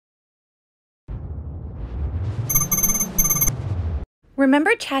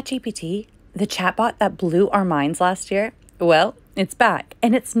Remember ChatGPT, the chatbot that blew our minds last year? Well, it's back,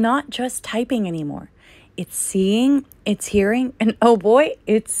 and it's not just typing anymore. It's seeing, it's hearing, and oh boy,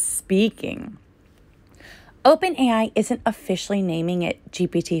 it's speaking. OpenAI isn't officially naming it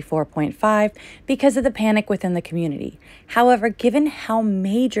GPT 4.5 because of the panic within the community. However, given how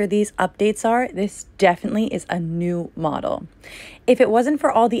major these updates are, this definitely is a new model. If it wasn't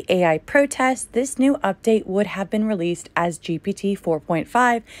for all the AI protests, this new update would have been released as GPT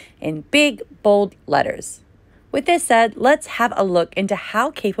 4.5 in big, bold letters. With this said, let's have a look into how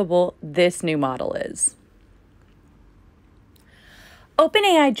capable this new model is.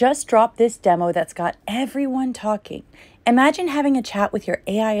 OpenAI just dropped this demo that's got everyone talking. Imagine having a chat with your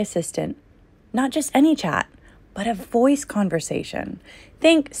AI assistant. Not just any chat, but a voice conversation.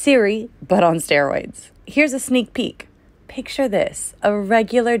 Think Siri, but on steroids. Here's a sneak peek. Picture this, a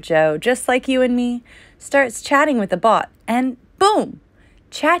regular Joe, just like you and me, starts chatting with a bot, and boom!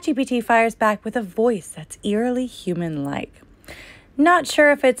 ChatGPT fires back with a voice that's eerily human-like. Not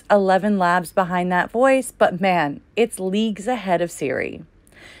sure if it's 11 labs behind that voice, but man, it's leagues ahead of Siri.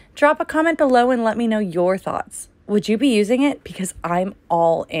 Drop a comment below and let me know your thoughts. Would you be using it? Because I'm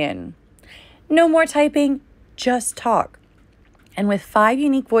all in. No more typing, just talk. And with 5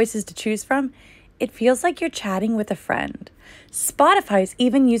 unique voices to choose from, it feels like you're chatting with a friend. Spotify's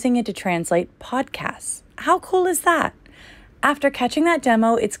even using it to translate podcasts. How cool is that? After catching that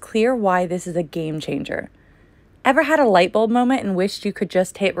demo, it's clear why this is a game changer. Ever had a light bulb moment and wished you could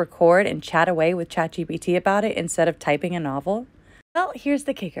just hit record and chat away with ChatGPT about it instead of typing a novel? Well, here's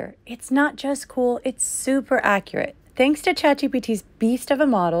the kicker. It's not just cool, it's super accurate. Thanks to ChatGPT's beast of a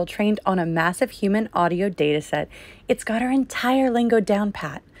model trained on a massive human audio dataset, it's got our entire lingo down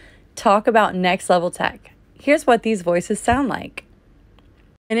pat. Talk about next level tech. Here's what these voices sound like.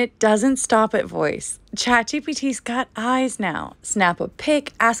 And it doesn't stop at voice. ChatGPT's got eyes now. Snap a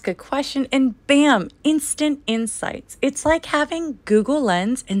pic, ask a question, and bam, instant insights. It's like having Google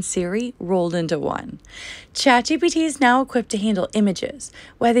Lens and Siri rolled into one. ChatGPT is now equipped to handle images.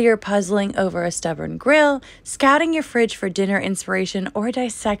 Whether you're puzzling over a stubborn grill, scouting your fridge for dinner inspiration, or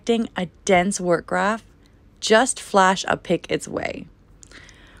dissecting a dense work graph, just flash a pic its way.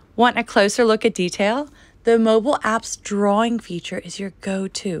 Want a closer look at detail? The mobile app's drawing feature is your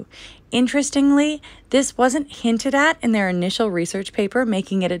go-to. Interestingly, this wasn't hinted at in their initial research paper,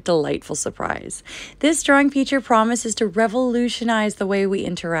 making it a delightful surprise. This drawing feature promises to revolutionize the way we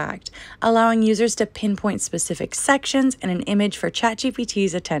interact, allowing users to pinpoint specific sections in an image for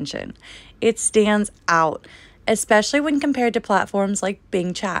ChatGPT's attention. It stands out, especially when compared to platforms like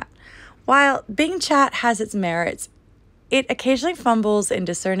Bing Chat. While Bing Chat has its merits, it occasionally fumbles in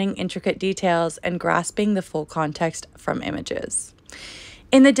discerning intricate details and grasping the full context from images.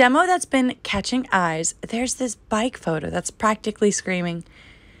 In the demo that's been catching eyes, there's this bike photo that's practically screaming,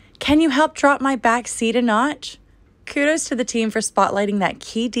 "Can you help drop my back seat a notch?" Kudos to the team for spotlighting that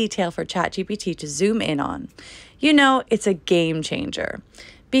key detail for ChatGPT to zoom in on. You know, it's a game changer.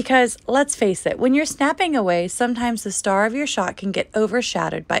 Because let's face it, when you're snapping away, sometimes the star of your shot can get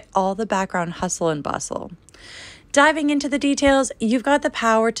overshadowed by all the background hustle and bustle. Diving into the details, you've got the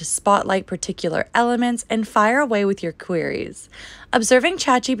power to spotlight particular elements and fire away with your queries. Observing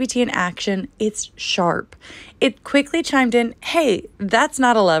ChatGPT in action, it's sharp. It quickly chimed in, "Hey, that's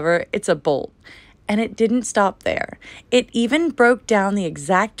not a lever, it's a bolt." And it didn't stop there. It even broke down the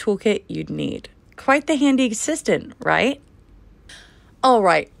exact toolkit you'd need. Quite the handy assistant, right? All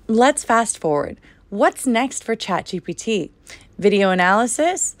right, let's fast forward. What's next for ChatGPT? Video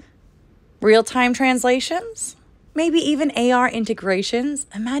analysis? Real-time translations? Maybe even AR integrations?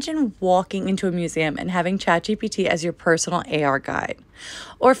 Imagine walking into a museum and having ChatGPT as your personal AR guide.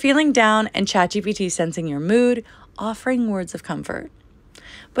 Or feeling down and ChatGPT sensing your mood, offering words of comfort.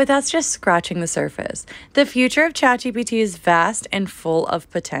 But that's just scratching the surface. The future of ChatGPT is vast and full of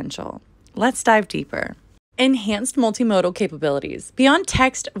potential. Let's dive deeper. Enhanced multimodal capabilities. Beyond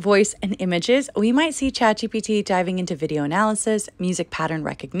text, voice, and images, we might see ChatGPT diving into video analysis, music pattern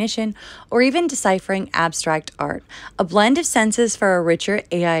recognition, or even deciphering abstract art, a blend of senses for a richer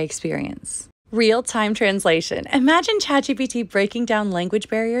AI experience. Real-time translation. Imagine ChatGPT breaking down language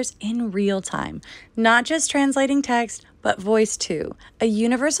barriers in real time, not just translating text, but voice too, a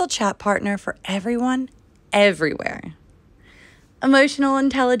universal chat partner for everyone, everywhere. Emotional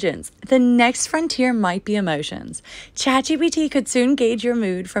intelligence. The next frontier might be emotions. ChatGPT could soon gauge your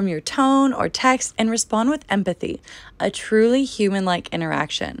mood from your tone or text and respond with empathy, a truly human-like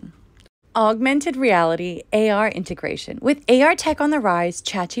interaction. Augmented reality, AR integration. With AR tech on the rise,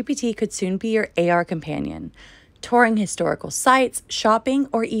 ChatGPT could soon be your AR companion. Touring historical sites, shopping,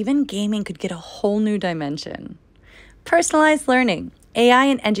 or even gaming could get a whole new dimension. Personalized learning. AI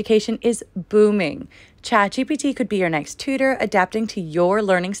in education is booming. ChatGPT could be your next tutor, adapting to your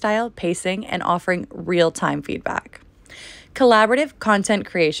learning style, pacing, and offering real-time feedback. Collaborative content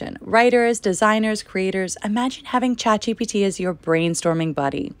creation. Writers, designers, creators, imagine having ChatGPT as your brainstorming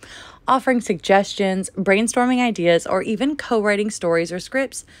buddy, offering suggestions, brainstorming ideas, or even co-writing stories or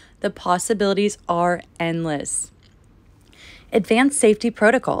scripts. The possibilities are endless. Advanced safety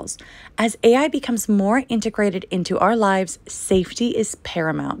protocols. As AI becomes more integrated into our lives, safety is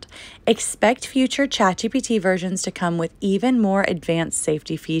paramount. Expect future ChatGPT versions to come with even more advanced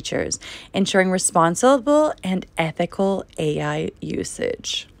safety features, ensuring responsible and ethical AI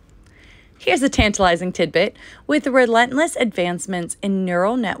usage. Here's a tantalizing tidbit. With relentless advancements in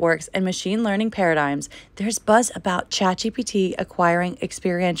neural networks and machine learning paradigms, there's buzz about ChatGPT acquiring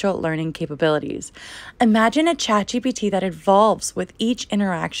experiential learning capabilities. Imagine a ChatGPT that evolves with each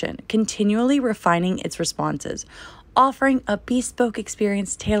interaction, continually refining its responses, offering a bespoke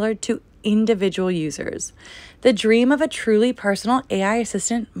experience tailored to individual users. The dream of a truly personal AI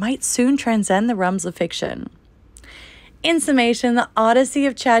assistant might soon transcend the realms of fiction. In summation, the odyssey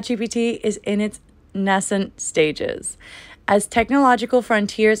of ChatGPT is in its nascent stages. As technological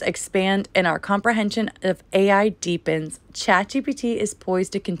frontiers expand and our comprehension of AI deepens, ChatGPT is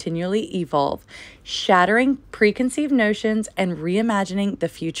poised to continually evolve, shattering preconceived notions and reimagining the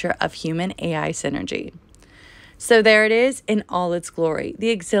future of human-AI synergy. So there it is in all its glory. The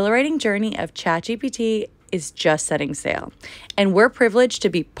exhilarating journey of ChatGPT is just setting sail, and we're privileged to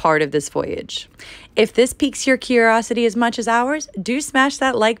be part of this voyage. If this piques your curiosity as much as ours, do smash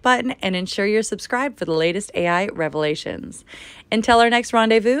that like button and ensure you're subscribed for the latest AI revelations. Until our next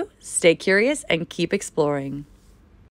rendezvous, stay curious and keep exploring.